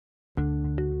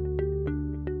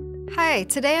Hi,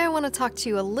 today I want to talk to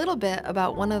you a little bit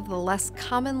about one of the less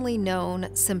commonly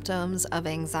known symptoms of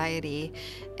anxiety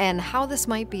and how this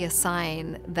might be a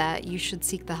sign that you should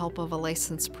seek the help of a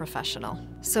licensed professional.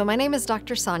 So my name is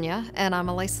Dr. Sonia, and I'm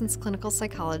a licensed clinical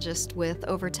psychologist with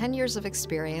over 10 years of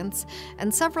experience,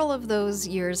 and several of those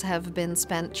years have been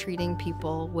spent treating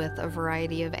people with a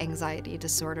variety of anxiety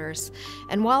disorders.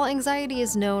 And while anxiety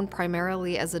is known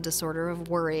primarily as a disorder of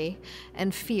worry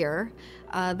and fear,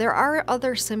 there are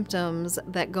other symptoms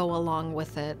that go along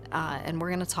with it, and we're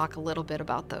going to talk a little bit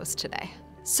about those today.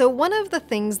 So one of the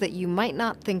things that you might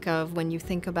not think of when you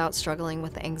think about struggling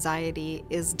with anxiety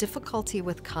is difficulty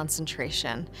with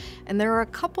concentration. And there are a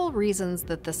couple reasons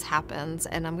that this happens,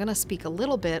 and I'm going to speak a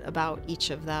little bit about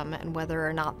each of them and whether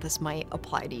or not this might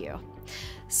apply to you.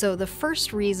 So the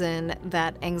first reason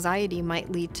that anxiety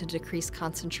might lead to decreased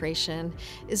concentration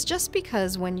is just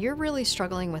because when you're really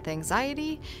struggling with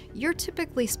anxiety, you're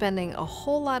typically spending a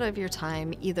whole lot of your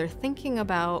time either thinking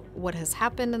about what has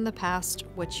happened in the past,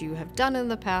 what you have done in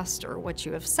the past, or what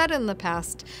you have said in the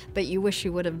past that you wish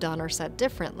you would have done or said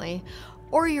differently,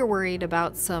 or you're worried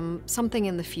about something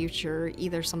in the future,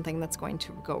 either something that's going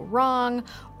to go wrong,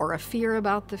 or a fear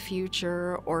about the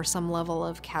future, or some level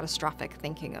of catastrophic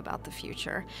thinking about the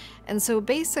future. And so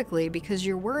basically, because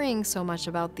you're worrying so much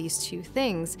about these two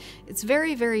things, it's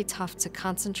very, very tough to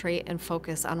concentrate and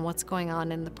focus on what's going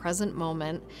on in the present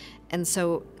moment. And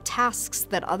so tasks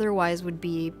that otherwise would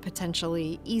be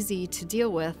potentially easy to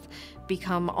deal with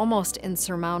become almost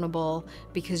insurmountable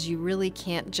because you really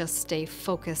can't just stay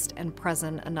focused and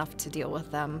present enough to deal with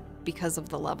them because of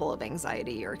the level of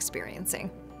anxiety you're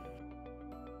experiencing.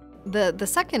 The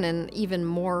second and even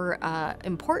more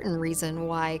important reason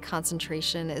why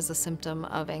concentration is a symptom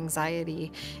of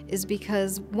anxiety is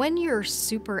because when you're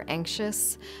super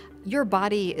anxious, your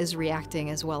body is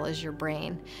reacting as well as your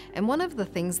brain. And one of the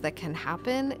things that can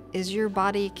happen is your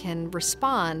body can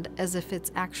respond as if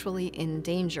it's actually in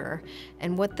danger.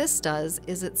 And what this does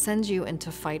is it sends you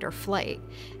into fight or flight.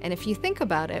 And if you think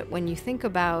about it, when you think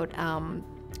about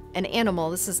an animal,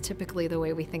 this is typically the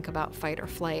way we think about fight or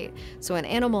flight. So an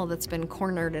animal that's been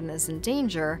cornered and is in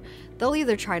danger, they'll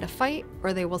either try to fight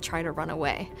or they will try to run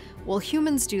away. Well,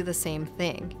 humans do the same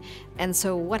thing. And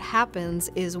so what happens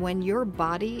is when your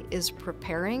body is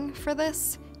preparing for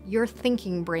this, your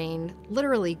thinking brain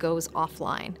literally goes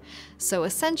offline. So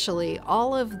essentially,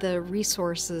 all of the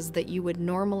resources that you would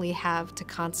normally have to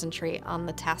concentrate on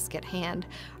the task at hand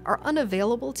are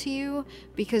unavailable to you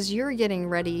because you're getting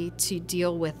ready to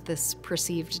deal with this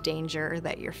perceived danger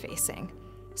that you're facing.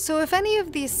 So if any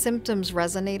of these symptoms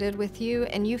resonated with you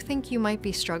and you think you might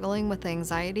be struggling with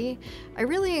anxiety, I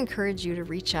really encourage you to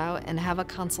reach out and have a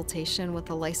consultation with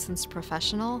a licensed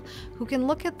professional who can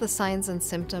look at the signs and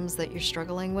symptoms that you're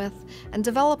struggling with and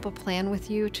develop a plan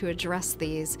with you to address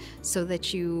these so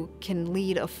that you can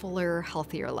lead a fuller,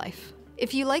 healthier life.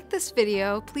 If you like this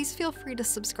video, please feel free to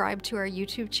subscribe to our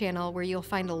YouTube channel where you'll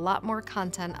find a lot more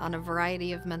content on a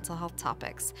variety of mental health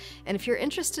topics. And if you're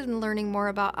interested in learning more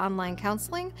about online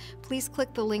counseling, please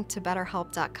click the link to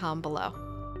BetterHelp.com below.